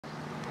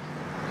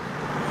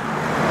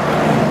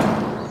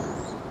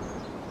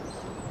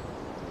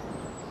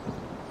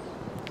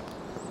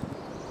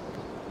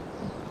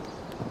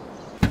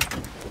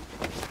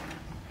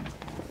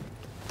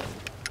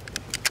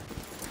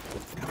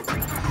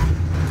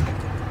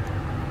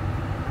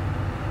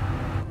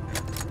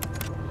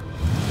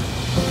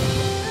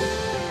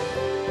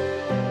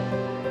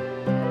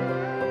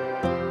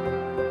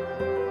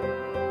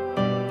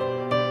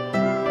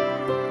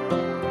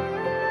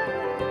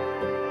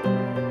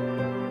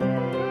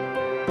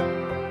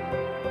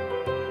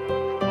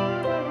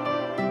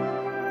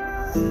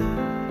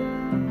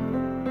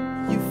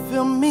You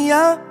fill me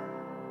up,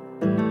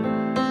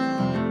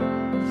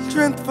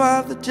 strength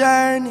for the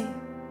journey,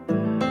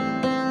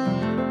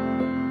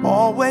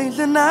 always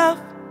enough.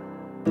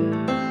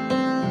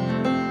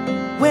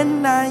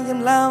 When I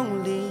am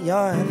lonely,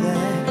 you're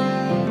there.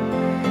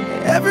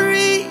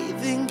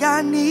 Everything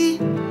I need,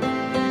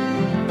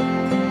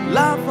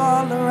 love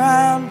all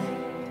around me.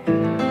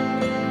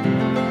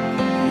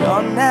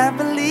 You'll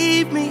never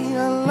leave me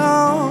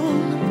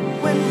alone.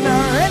 When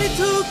I'm ready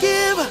to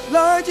give,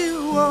 Lord,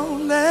 you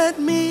won't let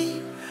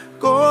me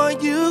go.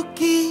 You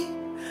keep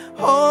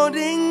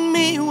holding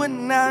me.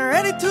 When I'm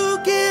ready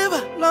to give,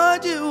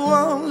 Lord, you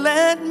won't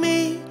let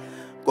me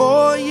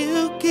go.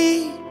 You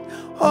keep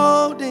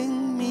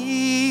holding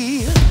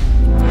me.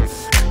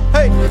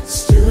 Hey,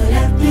 stood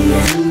at the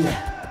end,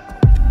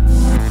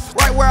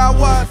 right where I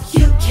was.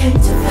 you came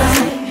to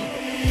find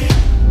me.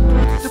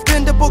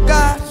 Dependable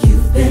God,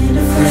 You've been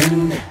a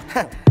friend,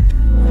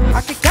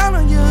 I can count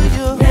on you.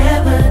 You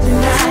never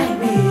denied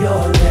me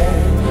your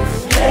love.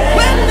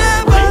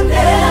 whenever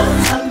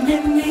I'm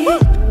in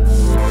need,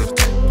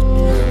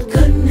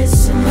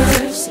 goodness and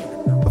mercy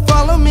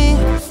follow me.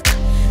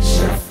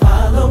 shall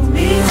follow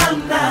me.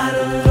 I'm not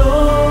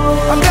alone.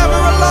 I'm never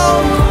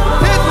alone.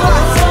 Here's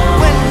what.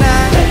 When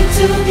I'm Ready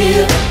to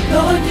give,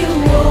 Lord, you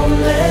won't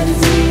let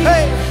me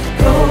hey,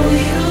 go.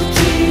 You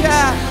keep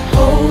yeah,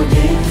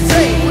 holding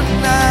say me. when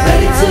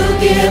Ready to I'm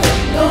give,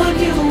 Lord,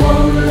 you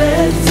won't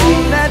let me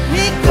let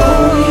me go. go.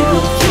 You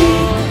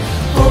keep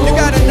You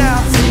got it now.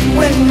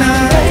 When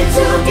I'm ready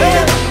to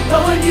give,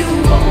 Lord, you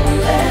won't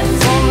let me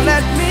won't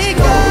let me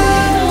go.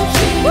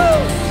 Woo.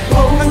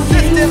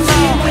 Consistent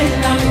love. When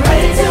I'm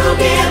ready to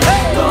give,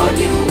 Lord,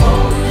 you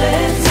won't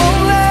let me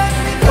Won't let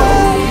me go. go.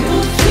 You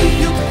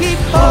You keep keep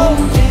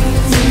holding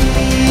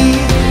me.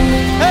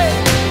 Hey,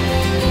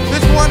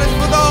 this one is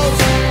for those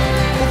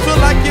who feel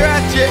like you're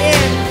at your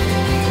end.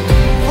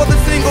 For the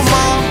single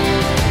mom,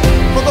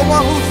 for the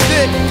one who's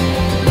sick,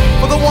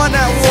 for the one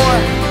at war.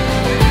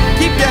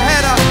 Keep your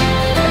head up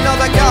and know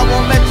that God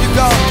won't let you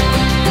go.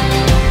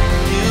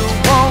 You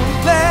won't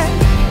let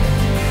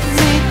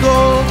me go.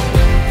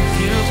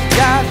 You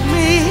got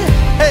me.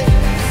 Hey,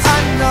 I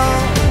know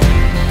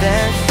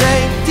there's